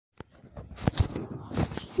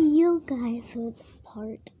You guys, so it's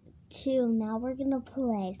part 2. Now we're gonna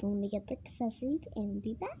play. So let me get the accessories and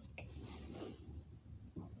be back.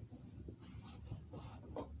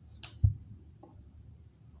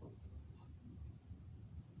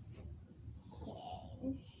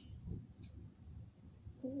 Okay.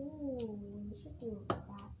 Ooh, we should do that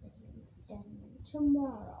instead.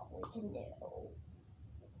 Tomorrow we can do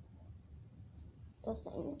the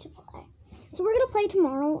thing to play. So we're gonna play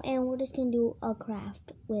tomorrow, and we're just gonna do a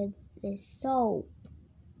craft with this soap.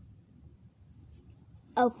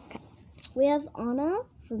 Okay, we have Anna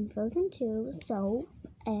from Frozen 2 soap,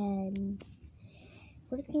 and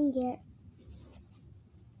we're just gonna get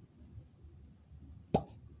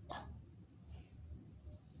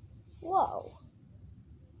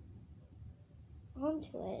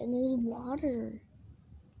onto it, and there's water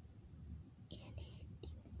in it, you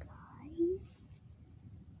guys.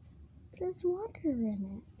 There's water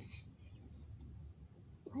in it.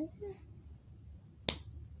 Why is there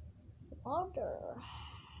water?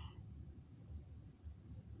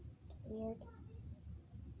 Weird.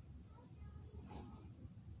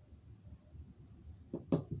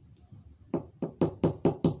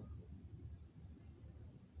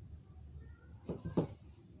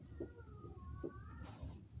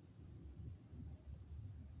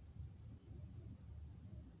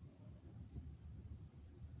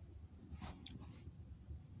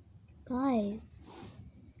 Guys,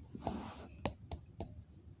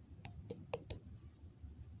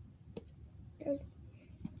 there's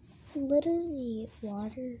literally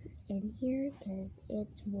water in here because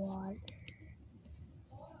it's water.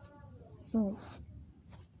 Smell it.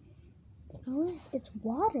 Smell it? It's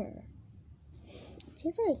water. It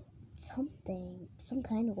tastes like some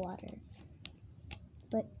kind of water.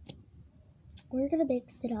 But we're gonna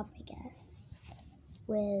mix it up, I guess,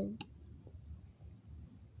 with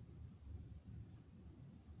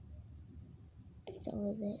some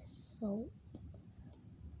of this soap.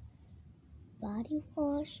 Body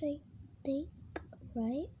wash, I think,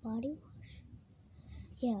 right? Body wash?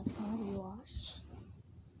 Yeah, body wash.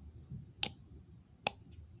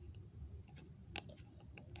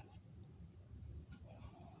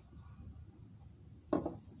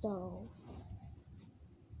 So,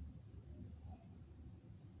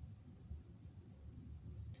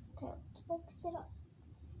 okay, let's mix it up.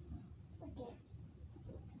 Okay.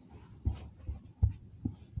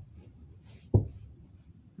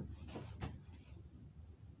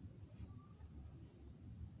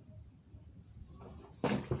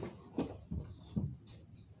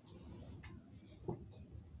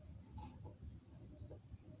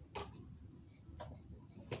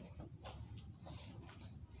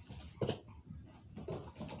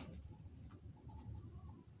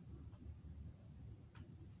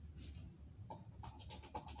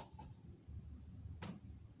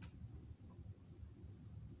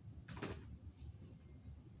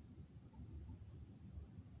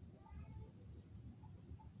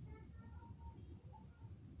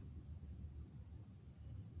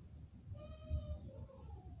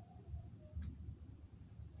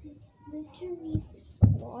 Literally, this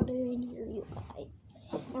water in here, you guys.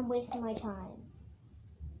 I'm wasting my time.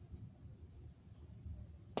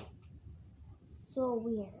 So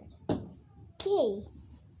weird. Okay.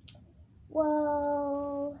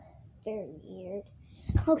 Well, very weird.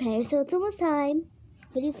 Okay, so it's almost time.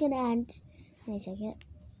 Video's gonna end in a second.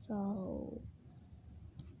 So,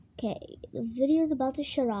 okay, the video's about to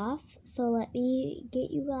shut off. So let me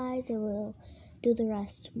get you guys, and we'll do the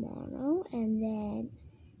rest tomorrow. And then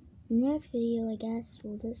next video, I guess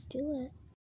we'll just do it.